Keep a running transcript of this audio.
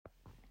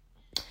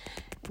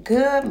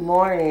Good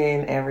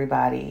morning,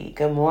 everybody.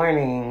 Good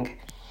morning.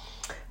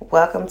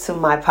 Welcome to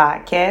my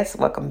podcast.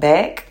 Welcome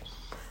back.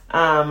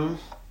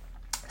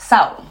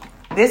 So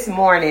this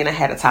morning I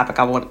had a topic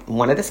I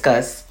want to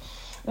discuss.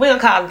 We're going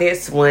to call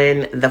this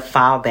one the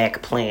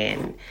fallback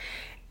plan.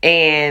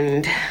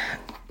 And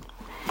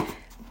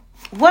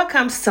what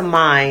comes to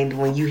mind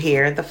when you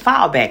hear the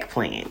fallback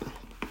plan?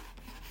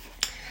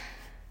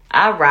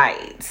 All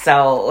right.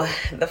 So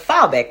the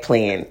fallback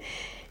plan.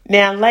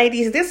 Now,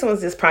 ladies, this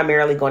one's just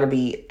primarily going to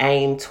be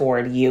aimed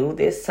toward you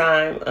this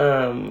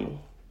time.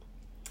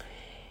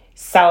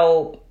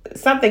 So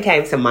something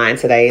came to mind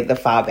today, the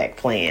fallback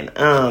plan.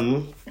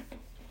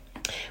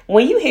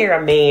 When you hear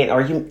a man,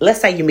 or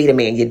let's say you meet a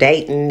man, you're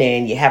dating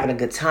and you're having a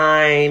good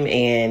time,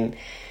 and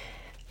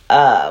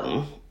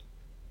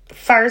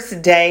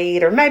first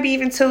date, or maybe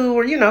even two,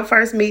 or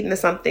first meeting or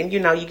something,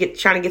 you get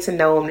trying to get to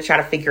know him to try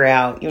to figure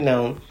out,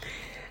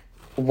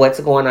 what's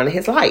going on in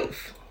his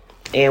life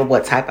and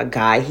what type of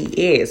guy he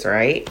is,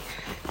 right?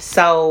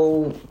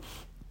 So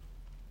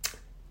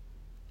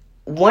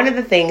one of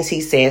the things he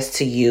says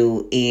to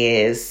you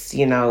is,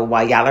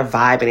 while y'all are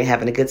vibing and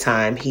having a good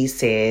time, he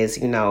says,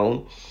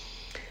 I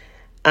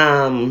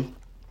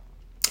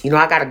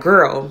got a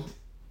girl,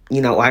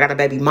 or I got a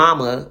baby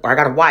mama, or I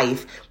got a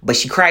wife, but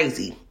she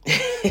crazy.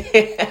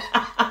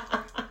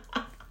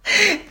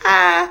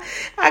 I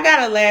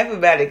gotta laugh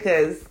about it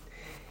because,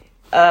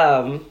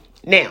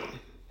 now,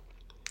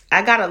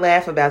 I gotta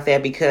laugh about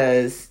that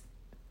because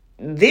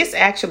this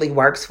actually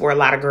works for a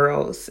lot of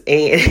girls.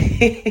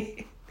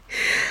 And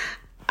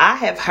I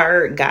have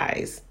heard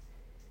guys,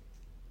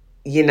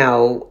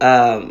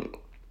 I've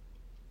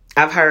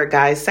heard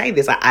guys say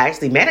this. I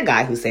actually met a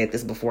guy who said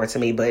this before to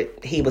me,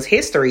 but he was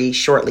history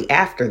shortly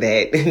after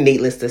that,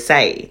 needless to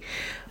say.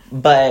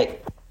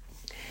 But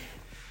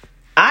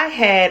I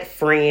had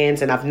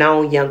friends and I've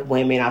known young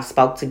women. I've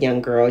spoke to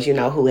young girls,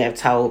 who have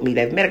told me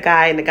they've met a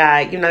guy and the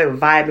guy, they were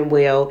vibing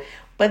well.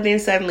 But then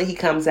suddenly he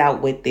comes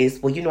out with this,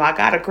 well, I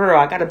got a girl,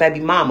 I got a baby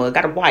mama, I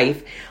got a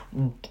wife,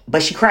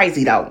 but she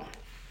crazy though.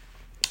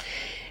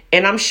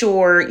 And I'm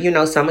sure,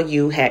 some of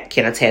you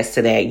can attest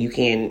to that. You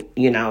can,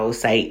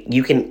 say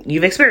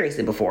you've experienced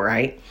it before,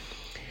 right?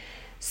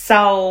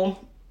 So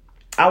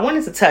I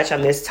wanted to touch on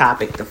this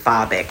topic, the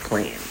fallback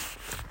plan.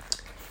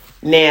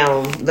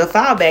 Now, the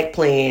fallback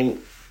plan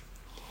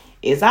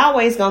is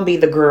always going to be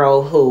the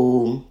girl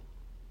who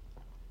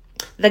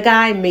the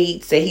guy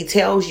meets and he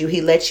tells you,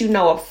 he lets you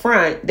know up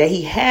front that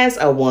he has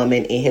a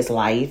woman in his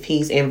life.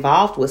 He's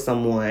involved with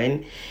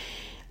someone.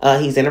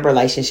 He's in a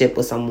relationship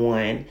with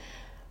someone.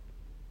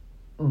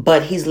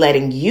 But he's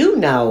letting you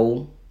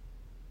know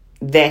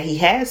that he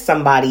has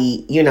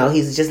somebody,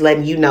 he's just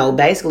letting you know.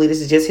 Basically, this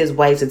is just his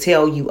way to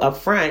tell you up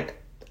front,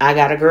 I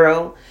got a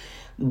girl,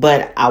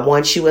 but I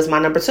want you as my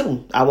number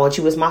two. I want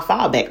you as my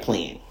fallback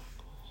plan.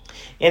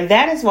 And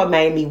that is what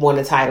made me want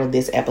to title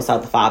this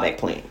episode, The Fallback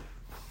Plan.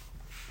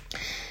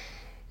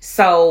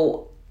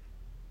 So,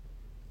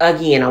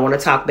 again, I want to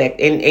talk back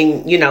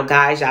and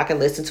guys, y'all can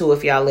listen to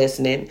if y'all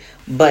listening,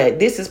 but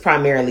this is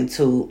primarily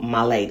to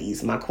my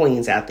ladies, my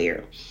queens out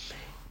there.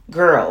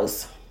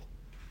 Girls,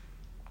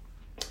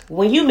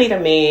 when you meet a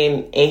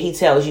man and he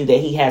tells you that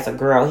he has a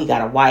girl, he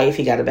got a wife,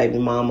 he got a baby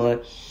mama,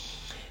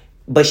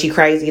 but she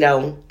crazy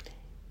though,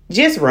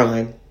 just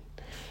run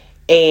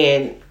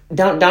and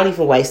don't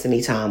even waste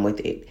any time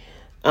with it.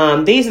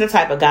 These are the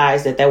type of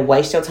guys that they'll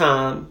waste your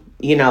time.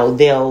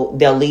 They'll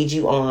lead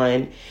you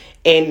on.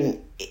 And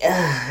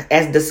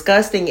as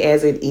disgusting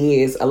as it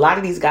is, a lot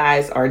of these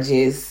guys are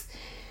just,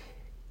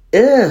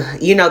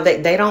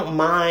 they don't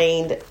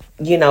mind.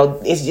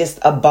 It's just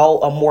a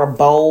more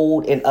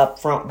bold and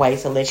upfront way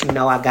to let you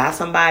know I got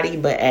somebody,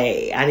 but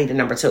hey, I need a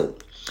number two.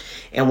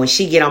 And when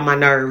she get on my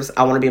nerves,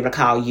 I want to be able to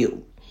call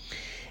you.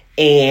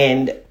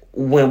 And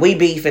when we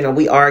beefing or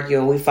we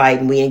arguing, we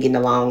fighting, we ain't getting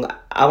along,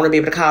 I want to be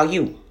able to call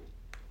you.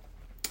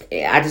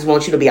 I just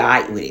want you to be all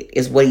right with it,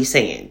 is what he's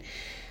saying.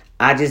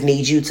 I just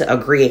need you to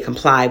agree and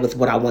comply with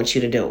what I want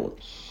you to do.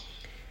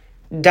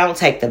 Don't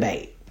take the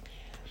bait.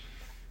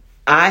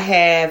 I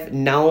have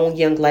known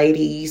young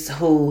ladies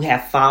who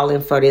have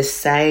fallen for this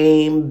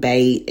same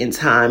bait and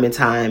time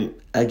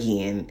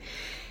again.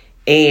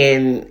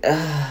 And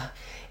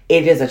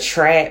it is a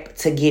trap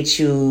to get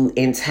you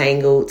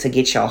entangled, to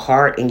get your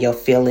heart and your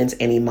feelings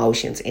and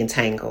emotions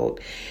entangled.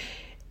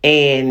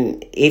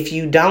 And if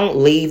you don't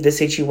leave the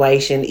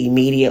situation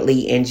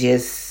immediately and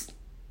just,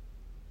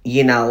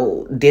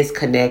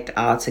 disconnect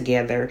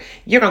altogether,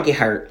 you're going to get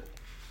hurt.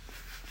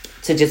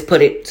 To just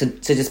put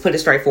it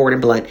straightforward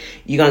and blunt,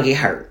 you're going to get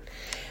hurt.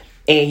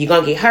 And you're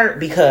going to get hurt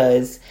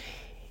because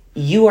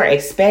you are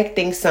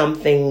expecting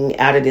something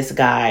out of this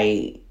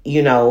guy,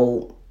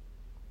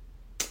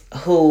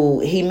 who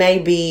he may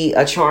be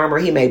a charmer.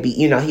 He may be,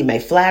 he may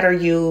flatter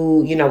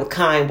you, with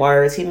kind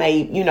words. He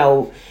may,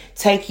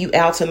 take you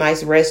out to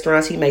nice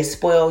restaurants. He may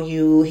spoil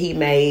you. He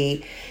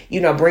may,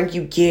 bring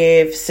you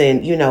gifts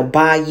and,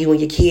 buy you and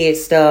your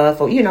kids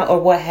stuff or, or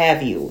what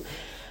have you.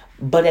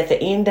 But at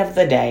the end of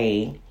the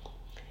day,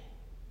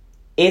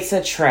 it's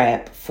a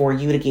trap for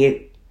you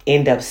to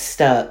end up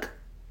stuck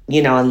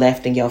and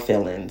left in your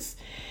feelings.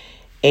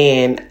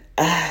 And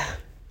I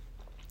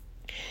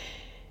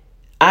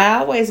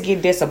always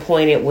get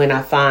disappointed when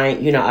I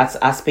find,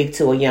 I speak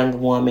to a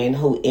young woman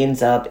who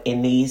ends up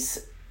in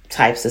these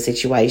types of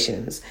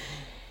situations,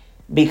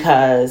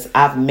 because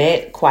I've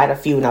met quite a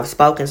few and I've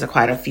spoken to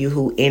quite a few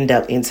who end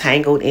up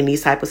entangled in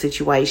these type of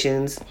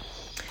situations.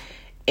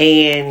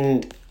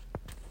 And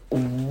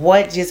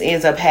what just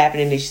ends up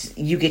happening is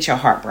you get your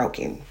heart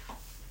broken.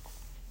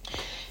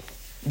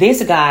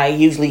 This guy,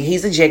 usually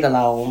he's a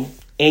gigolo,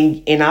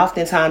 and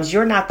oftentimes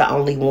you're not the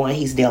only one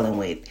he's dealing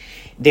with.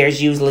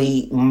 There's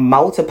usually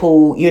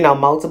multiple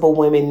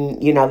women,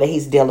 that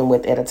he's dealing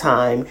with at a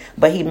time.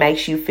 But he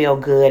makes you feel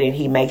good, and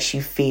he makes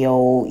you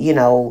feel,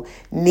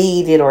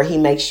 needed, or he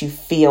makes you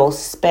feel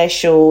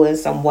special in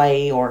some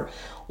way, or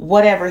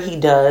whatever he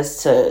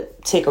does to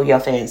tickle your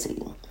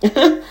fancy.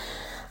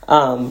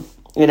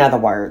 In other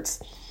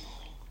words,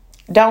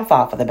 don't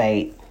fall for the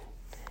bait.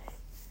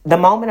 The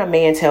moment a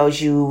man tells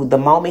you, the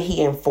moment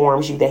he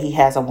informs you that he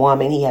has a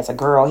woman, he has a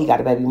girl, he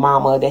got a baby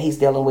mama that he's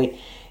dealing with,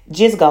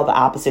 just go the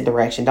opposite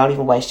direction. Don't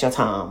even waste your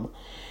time.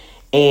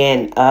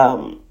 And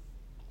I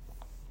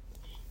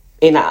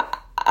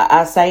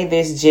say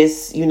this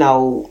just,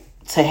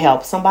 to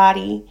help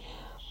somebody.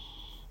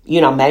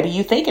 Maybe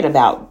you thinking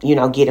about,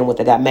 getting with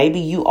a guy. Maybe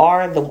you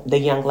are the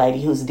young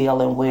lady who's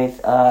dealing with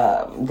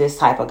this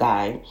type of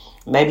guy.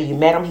 Maybe you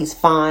met him. He's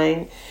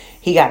fine.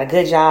 He got a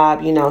good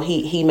job.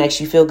 He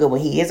makes you feel good when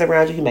he is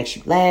around you. He makes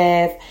you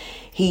laugh.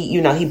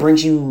 He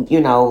brings you,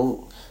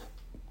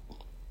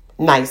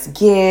 nice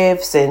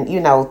gifts and,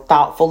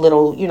 thoughtful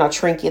little,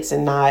 trinkets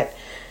and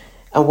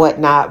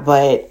whatnot.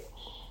 But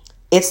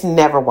it's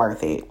never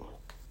worth it.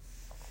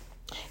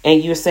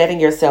 And you're setting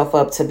yourself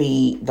up to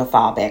be the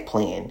fallback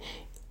plan.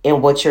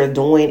 And what you're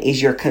doing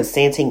is you're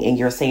consenting and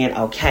you're saying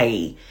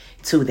okay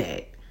to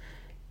that.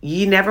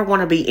 You never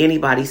want to be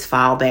anybody's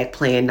fallback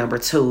plan number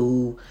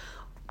 2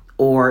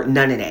 or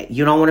none of that.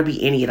 You don't want to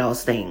be any of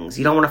those things.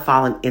 You don't want to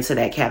fall into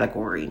that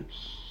category.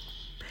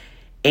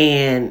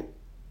 And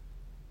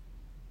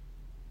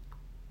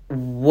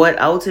what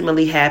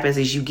ultimately happens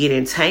is you get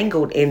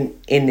entangled in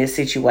this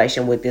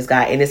situation with this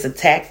guy. And it's a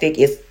tactic.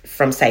 It's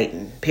from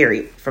Satan,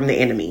 period, from the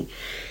enemy.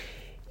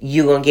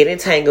 You're going to get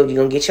entangled. You're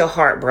going to get your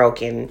heart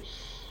broken.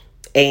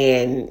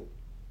 And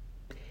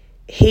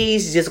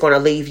he's just going to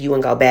leave you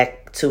and go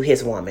back to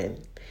his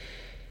woman.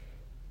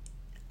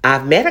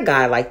 I've met a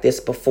guy like this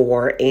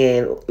before.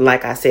 And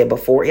like I said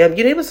before,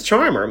 he was a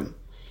charmer.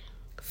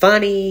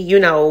 Funny,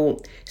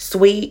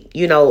 sweet,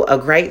 a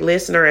great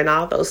listener and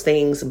all those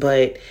things.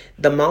 But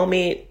the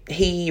moment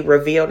he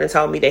revealed and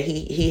told me that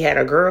he had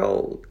a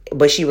girl,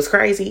 but she was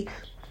crazy,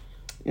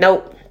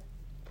 nope.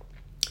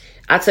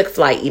 I took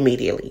flight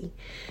immediately.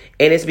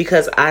 And it's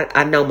because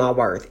I know my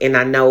worth and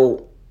I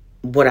know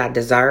what I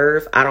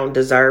deserve. I don't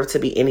deserve to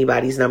be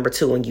anybody's number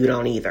 2, and you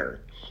don't either.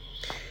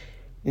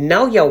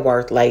 Know your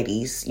worth,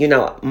 ladies.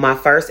 My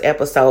first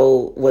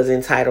episode was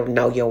entitled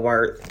Know Your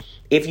Worth.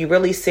 If you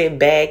really sit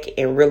back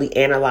and really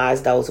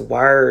analyze those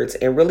words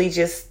and really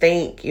just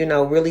think,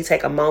 really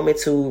take a moment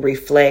to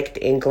reflect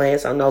and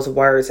glance on those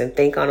words and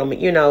think on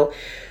them,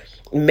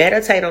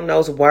 meditate on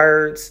those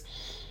words.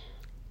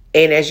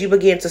 And as you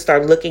begin to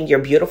start looking your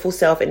beautiful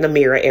self in the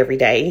mirror every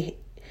day,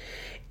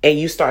 and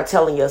you start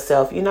telling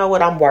yourself, you know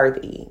what, I'm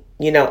worthy.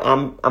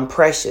 I'm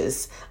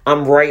precious.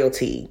 I'm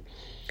royalty.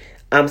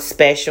 I'm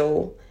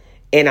special.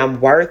 And I'm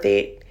worth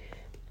it.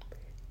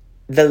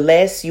 The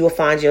less you will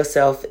find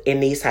yourself in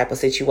these type of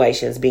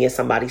situations being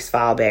somebody's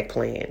fallback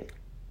plan.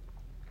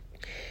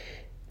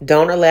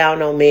 Don't allow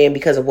no man,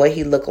 because of what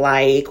he looked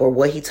like or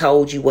what he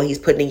told you, what he's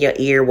putting in your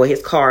ear, what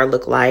his car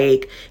looked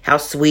like, how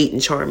sweet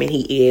and charming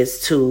he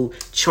is, to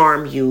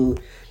charm you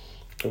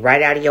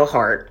right out of your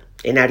heart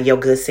and out of your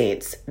good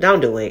sense.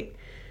 Don't do it.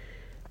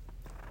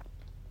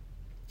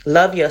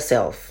 Love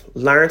yourself.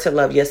 Learn to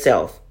love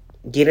yourself.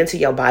 Get into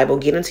your Bible,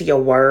 get into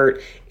your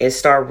word, and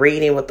start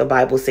reading what the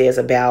Bible says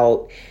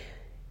about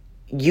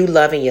you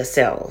loving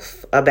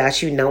yourself,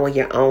 about you knowing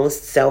your own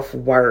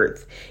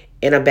self-worth,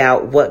 and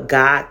about what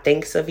God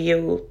thinks of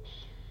you.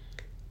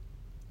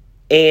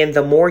 And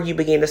the more you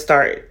begin to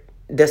start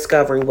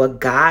discovering what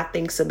God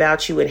thinks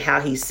about you and how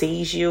he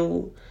sees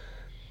you,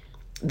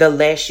 the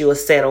less you will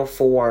settle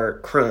for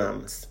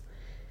crumbs.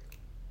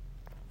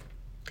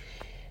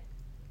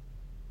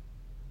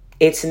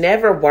 It's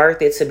never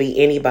worth it to be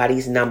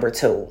anybody's number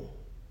 2.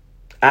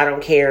 I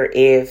don't care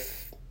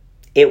if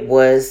it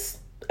was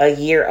a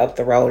year up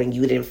the road and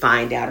you didn't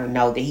find out or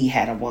know that he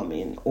had a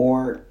woman,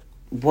 or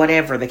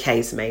whatever the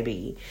case may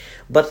be.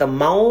 But the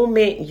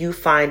moment you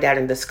find out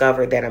and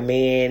discover that a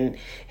man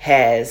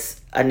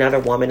has another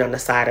woman on the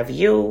side of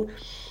you,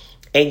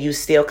 and you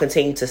still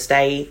continue to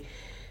stay,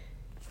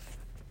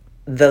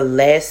 the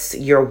less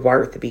your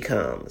worth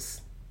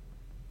becomes.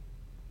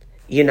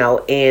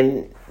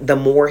 And the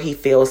more he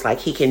feels like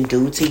he can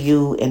do to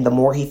you, and the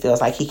more he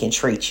feels like he can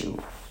treat you.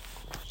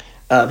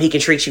 He can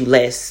treat you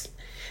less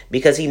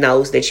because he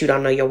knows that you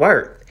don't know your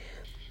worth.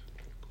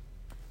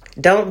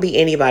 Don't be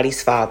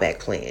anybody's fallback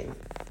plan.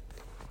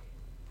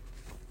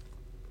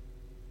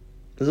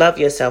 Love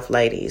yourself,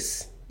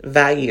 ladies.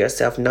 Value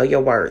yourself. Know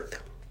your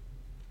worth.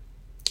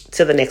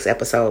 Till the next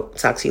episode.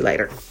 Talk to you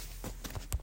later.